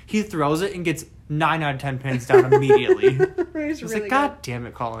 He throws it and gets 9 out of 10 pins down immediately. He's really like, God damn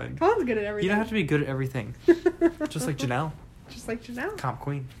it, Colin. Colin's good at everything. You don't have to be good at everything. Just like Janelle. Just like Janelle. Comp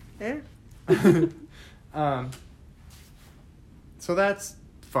queen. Yeah. So that's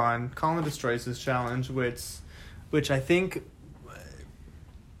fun. Colin destroys this challenge, which I think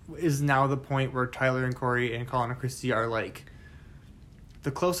is now the point where Tyler and Corey and Colin and Christy are like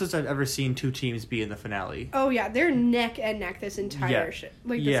the closest I've ever seen two teams be in the finale. Oh yeah, they're neck and neck this entire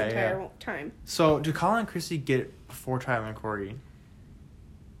time. So do Colin and Christy get it before Tyler and Corey?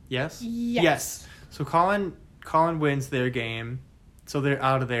 Yes? Yes. So Colin wins their game. So they're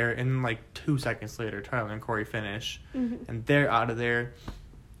out of there, and like 2 seconds later, Tyler and Corey finish, and they're out of there.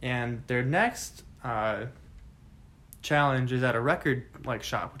 And their next challenge is at a record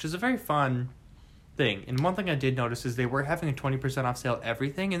shop, which is a very fun thing. And one thing I did notice is they were having a 20% off sale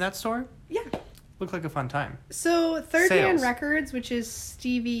everything in that store. Yeah, looked like a fun time. So Third Man Records, which is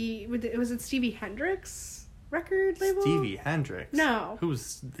Stevie Hendrix record label? Stevie Hendrix? No. Who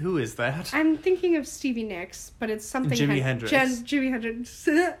is that? I'm thinking of Stevie Nicks, but it's something... Jimi Hendrix. Jimi Hendrix.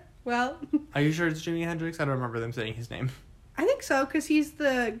 Well... Are you sure it's Jimi Hendrix? I don't remember them saying his name. I think so, because he's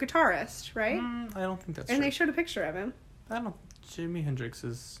the guitarist, right? I don't think that's true. And they showed a picture of him. Jimi Hendrix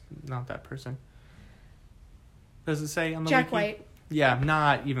is not that person. Does it say on the Jack wiki? White. Yeah,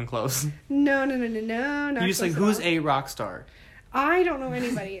 not even close. No. Not you just like, who's a rock star? I don't know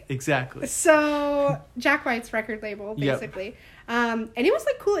anybody. Exactly. So, Jack White's record label, basically. Yep. And it was,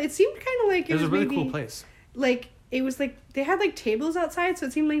 cool. It seemed kind of like... It was a really cool place. It was, they had, tables outside, so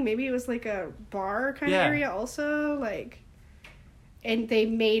it seemed like maybe it was, a bar kind of area also, And they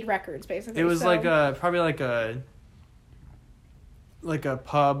made records, basically. It was, probably a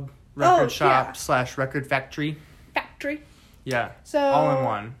pub, record shop / record factory. Yeah. So... all in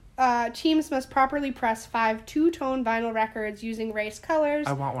one. Teams must properly press 5 two-tone vinyl records using race colors.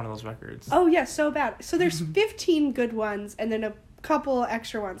 I want one of those records. Oh, yeah, so bad. So there's 15 good ones and then a couple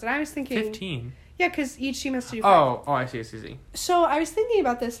extra ones. And I was thinking... 15? Yeah, because each team has to do 5. Oh, I see. So I was thinking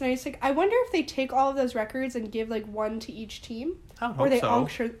about this, and I was like, I wonder if they take all of those records and give, one to each team? I would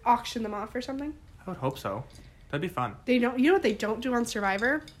hope so. Or they auction them off or something? I would hope so. That'd be fun. They don't... You know what they don't do on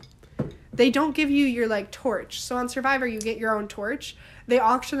Survivor? They don't give you your, torch. So on Survivor, you get your own torch. They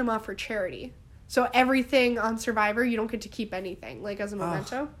auction them off for charity. So everything on Survivor, you don't get to keep anything, as a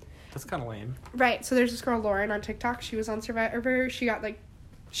memento. That's kind of lame. Right. So there's this girl, Lauren, on TikTok. She was on Survivor. She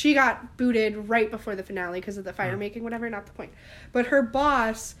got booted right before the finale because of the fire making, whatever, not the point. But her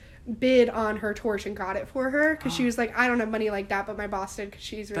boss bid on her torch and got it for her because she was like, I don't have money like that, but my boss did because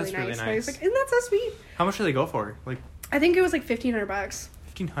she's really nice. Really nice. And I was like, isn't that so sweet? How much do they go for? I think it was $1,500.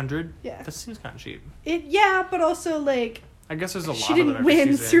 $1,500? Yeah. That seems kind of cheap. Yeah, but also I guess there's a lot of them every season. She didn't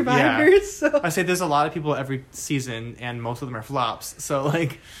win Survivor, so... I say there's a lot of people every season, and most of them are flops. So,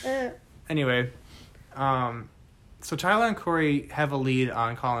 Anyway. So Tyler and Corey have a lead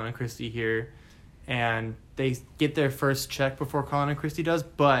on Colin and Christy here. And they get their first check before Colin and Christy does,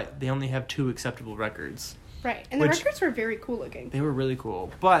 but they only have 2 acceptable records. Right. And the records were very cool looking. They were really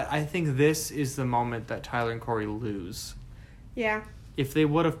cool. But I think this is the moment that Tyler and Corey lose. Yeah. If they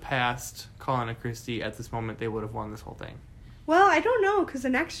would have passed Colin and Christy at this moment, they would have won this whole thing. Well, I don't know, because the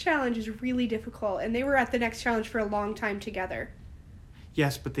next challenge is really difficult, and they were at the next challenge for a long time together.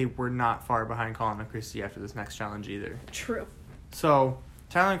 Yes, but they were not far behind Colin and Christy after this next challenge either. True. So,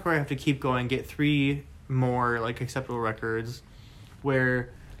 Tyler and Corey have to keep going, get 3 more, acceptable records, where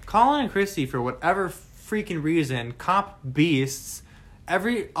Colin and Christy, for whatever freaking reason, comp beasts,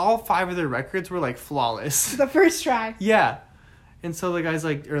 all 5 of their records were, flawless. The first try. Yeah. And so the guy's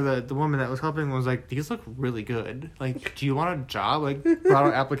or the woman that was helping was like, these look really good. Do you want a job? Brought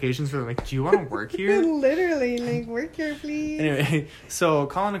out applications for them. Do you want to work here? Literally, work here, please. Anyway, so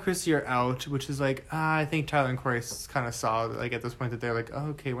Colin and Christy are out, which is I think Tyler and Corey kind of saw, at this point that they're oh,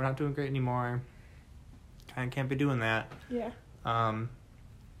 okay, we're not doing great anymore. Kind of can't be doing that. Yeah.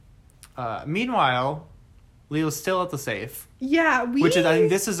 Meanwhile, Leo's still at the safe. Yeah, Which is, I think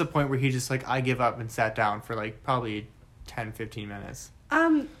this is a point where he just, I give up and sat down for, probably 10-15 minutes.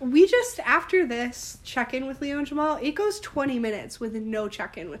 We just, after this check-in with Leo and Jamal, it goes 20 minutes with no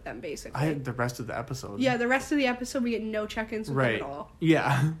check-in with them, basically. The rest of the episode. Yeah, the rest of the episode, we get no check-ins with them at all.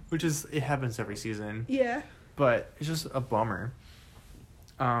 Yeah, which is, it happens every season. Yeah. But it's just a bummer.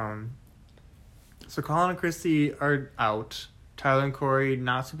 So Colin and Christy are out. Tyler and Corey,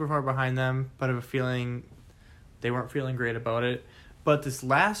 not super far behind them, but I have a feeling they weren't feeling great about it. But this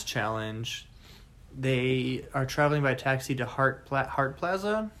last challenge... They are traveling by taxi to Hart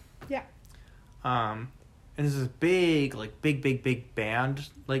Plaza. Yeah. And And there's this big band,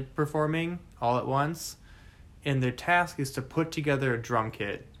 like, performing all at once. And their task is to put together a drum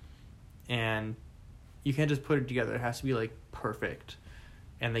kit. And you can't just put it together. It has to be, like, perfect.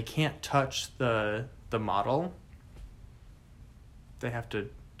 And they can't touch the model. They have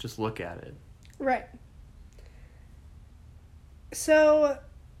to just look at it. Right. So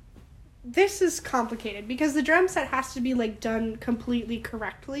this is complicated because the drum set has to be, like, done completely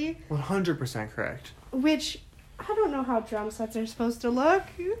correctly. 100% correct. Which, I don't know how drum sets are supposed to look.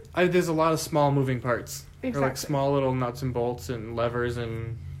 There's a lot of small moving parts. Exactly. Or, like, small little nuts and bolts and levers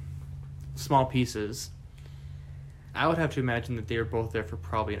and small pieces. I would have to imagine that they were both there for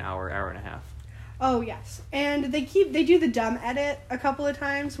probably an hour and a half. Oh, yes. And they do the dumb edit a couple of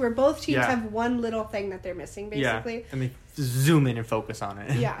times where both teams have one little thing that they're missing, basically. Yeah, and they zoom in and focus on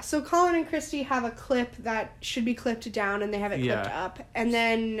it. Yeah, so Colin and Christy have a clip that should be clipped down and they have it clipped up. And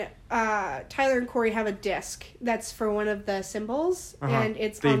then Tyler and Corey have a disc that's for one of the symbols, and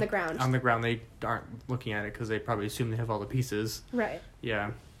it's on the ground. On the ground, they aren't looking at it because they probably assume they have all the pieces. Right.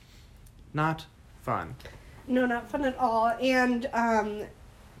 Yeah. Not fun. No, not fun at all. And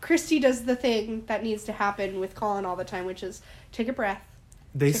Christy does the thing that needs to happen with Colin all the time, which is take a breath.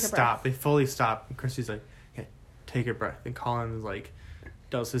 They stop. They fully stop. And Christy's like, okay, take a breath. And Colin, like,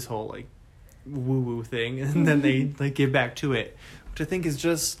 does his whole, like, woo-woo thing. And then they, like, get back to it. Which I think is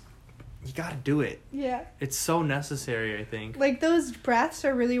just, you gotta do it. Yeah. It's so necessary, I think. Like, those breaths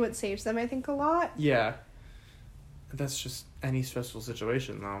are really what saves them, I think, a lot. Yeah. That's just any stressful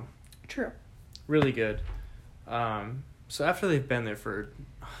situation, though. True. Really good. So after they've been there for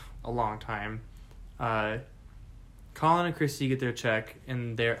a long time, Colin and Christy get their check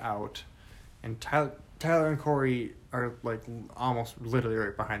and they're out, and Tyler and Corey are, like, almost literally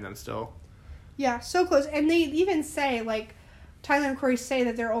right behind them still. Yeah, so close. And they even say, like, Tyler and Corey say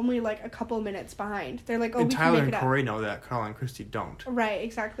that they're only, like, a couple minutes behind. They're like, oh, and we Tyler can make it and Corey know that. Colin and Christy don't. Right,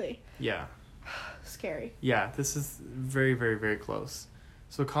 exactly. Yeah. Scary. Yeah, this is very, very, very close.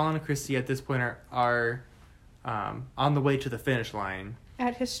 So Colin and Christy at this point are on the way to the finish line.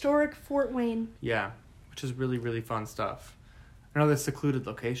 At historic Fort Wayne. Yeah, which is really, really fun stuff. Another secluded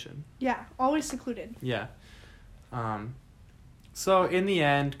location. Yeah, always secluded. Yeah. So in the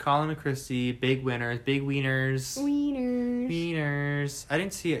end, Colin and Christy, big winners, big wieners. Wieners. I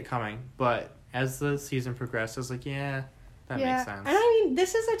didn't see it coming, but as the season progressed, I was like, yeah, that makes sense. And I mean,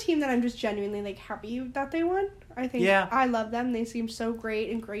 this is a team that I'm just genuinely, like, happy that they won. I think I love them. They seemed so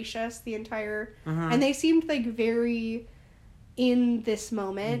great and gracious the entire... And they seemed, like, very in this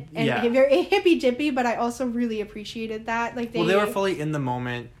moment. And very hippy-dippy, but I also really appreciated that. Like, they were fully in the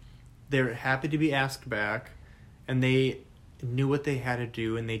moment. They were happy to be asked back. And they knew what they had to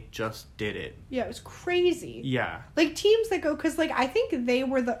do, and they just did it. Yeah, it was crazy. Yeah. Like, teams that go... Because, like, I think they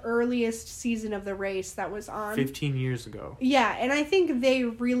were the earliest season of the race that was on. 15 years ago. Yeah, and I think they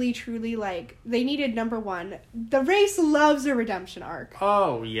really, truly, like... They needed, number one... The race loves a redemption arc.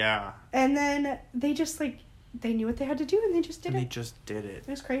 Oh, yeah. And then they just, like... They knew what they had to do, and they just did it. They just did it. It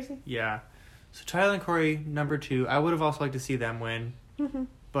was crazy. Yeah. So, Tyler and Corey, number 2. I would have also liked to see them win. Mm-hmm.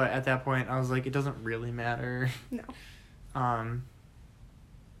 But at that point, I was like, it doesn't really matter. No.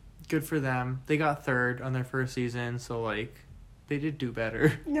 Good for them. They got 3rd on their first season, so, like, they did do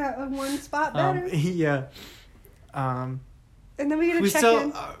better. Yeah, one spot better. Yeah. And then we get a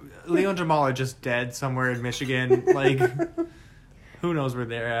check-in. Leo and Jamal are just dead somewhere in Michigan. Like, who knows where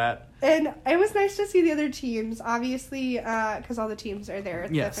they're at. And it was nice to see the other teams, obviously, because all the teams are there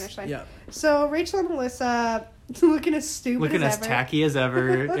at the finish line. Yeah. So Rachel and Melissa looking as stupid looking as ever. Looking as tacky as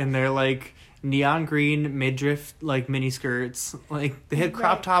ever. And they're, like... neon green midriff, like, mini skirts. Like, they had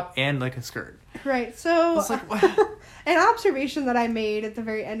crop top and, like, a skirt. Right. So like, an observation that I made at the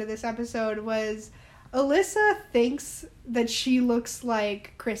very end of this episode was Alyssa thinks that she looks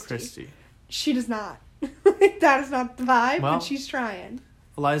like Christy. She does not. That is not the vibe, but she's trying.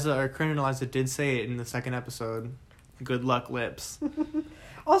 Corinne and Eliza did say it in the second episode. Good luck, lips.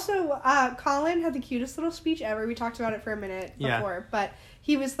 Also, Colin had the cutest little speech ever. We talked about it for a minute before, but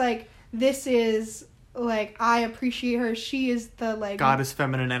he was like, this is, like, I appreciate her. She is the, like... Goddess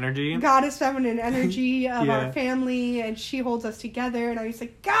feminine energy of our family, and she holds us together. And I was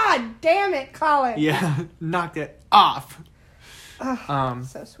like, God damn it, Colin! Yeah, knocked it off.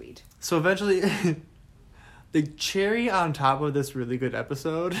 So sweet. So eventually, the cherry on top of this really good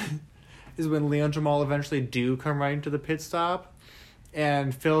episode is when Leo and Jamal eventually do come right into the pit stop.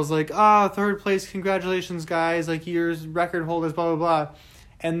 And Phil's like, 3rd place, congratulations, guys. Like, you're record holders, blah, blah, blah.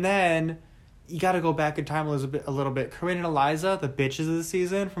 And then, you gotta go back in time a little bit. Corinne and Eliza, the bitches of the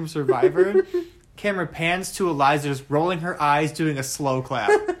season from Survivor. Camera pans to Eliza just rolling her eyes, doing a slow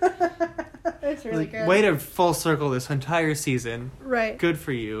clap. It's really good. Way to full circle this entire season. Right. Good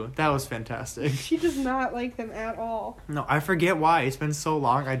for you. That was fantastic. She does not like them at all. No, I forget why. It's been so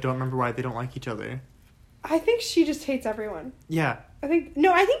long. I don't remember why they don't like each other. I think she just hates everyone. Yeah. I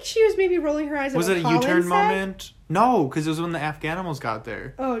think she was maybe rolling her eyes at Was what it a Colin U-turn said. moment? No, because it was when the Afghanimals got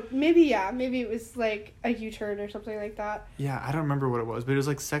there. Oh, maybe, yeah. Maybe it was like a U-turn or something like that. Yeah, I don't remember what it was, but it was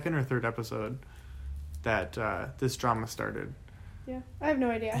like second or third episode that this drama started. Yeah, I have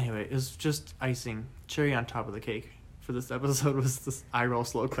no idea. Anyway, it was just icing. Cherry on top of the cake for this episode was this eye roll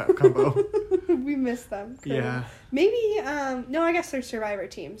slow clap combo. We missed them. Yeah. Maybe, no, I guess they're Survivor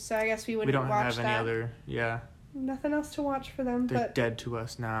teams, so I guess we wouldn't watch that. We don't have any other, yeah. Nothing else to watch for them, They're but dead to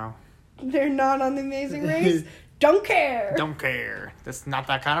us now. they're not on The Amazing Race. Don't care. Don't care. That's not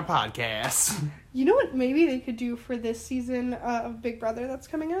that kind of podcast. You know what maybe they could do for this season of Big Brother that's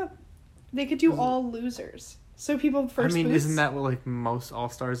coming up? They could do all losers. So people first boots. Isn't that what like most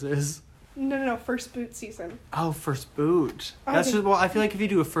All-Stars is? No, first boot season. Oh, first boot. I feel like if you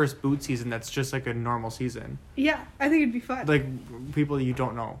do a first boot season, that's just like a normal season. Yeah, I think it'd be fun. Like people you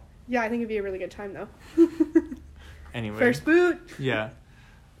don't know. Yeah, I think it'd be a really good time though. Anyway. First boot. Yeah.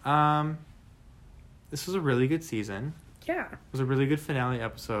 This was a really good season. Yeah. It was a really good finale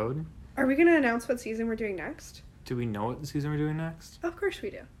episode. Are we going to announce what season we're doing next? Do we know what season we're doing next? Of course we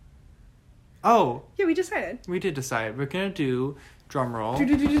do. Oh. Yeah, we decided. We did decide. We're going to do, drum roll,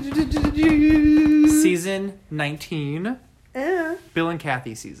 Season season 19. Bill and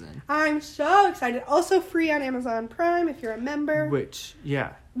Kathy season. I'm so excited. Also free on Amazon Prime if you're a member. Which,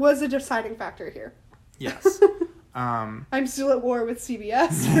 yeah. Was a deciding factor here. Yes. I'm still at war with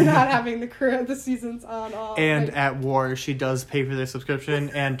CBS for not having the seasons on all. And at war, she does pay for their subscription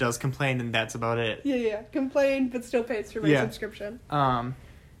and does complain, and that's about it. Yeah. Complain, but still pays for my subscription.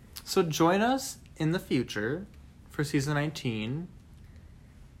 So join us in the future for season 19.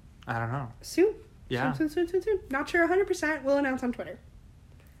 I don't know. Soon. Yeah. Soon. Not sure 100%. We'll announce on Twitter.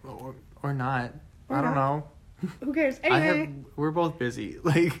 Or not. Or I don't know. Who cares? Anyway. We're both busy.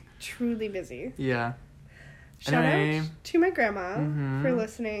 Like. Truly busy. Yeah. Shout out to my grandma for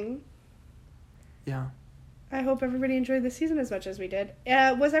listening. Yeah. I hope everybody enjoyed the season as much as we did.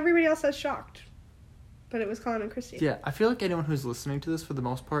 Was everybody else as shocked? But it was Colin and Christy. Yeah, I feel like anyone who's listening to this for the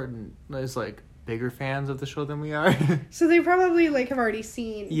most part is like bigger fans of the show than we are. So they probably like have already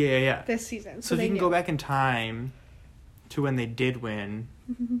seen this season. So if you can go back in time to when they did win,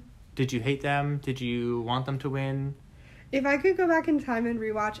 did you hate them? Did you want them to win? If I could go back in time and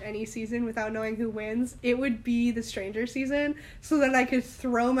rewatch any season without knowing who wins, it would be the Stranger season, so that I could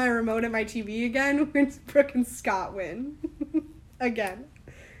throw my remote at my TV again when Brooke and Scott win. Again.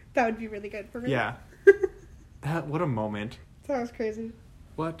 That would be really good for me. Yeah. What a moment. That was crazy.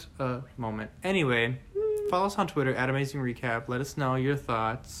 What a moment. Anyway, follow us on Twitter @AmazingRecap. Let us know your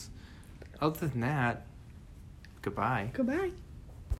thoughts. Other than that, goodbye. Goodbye.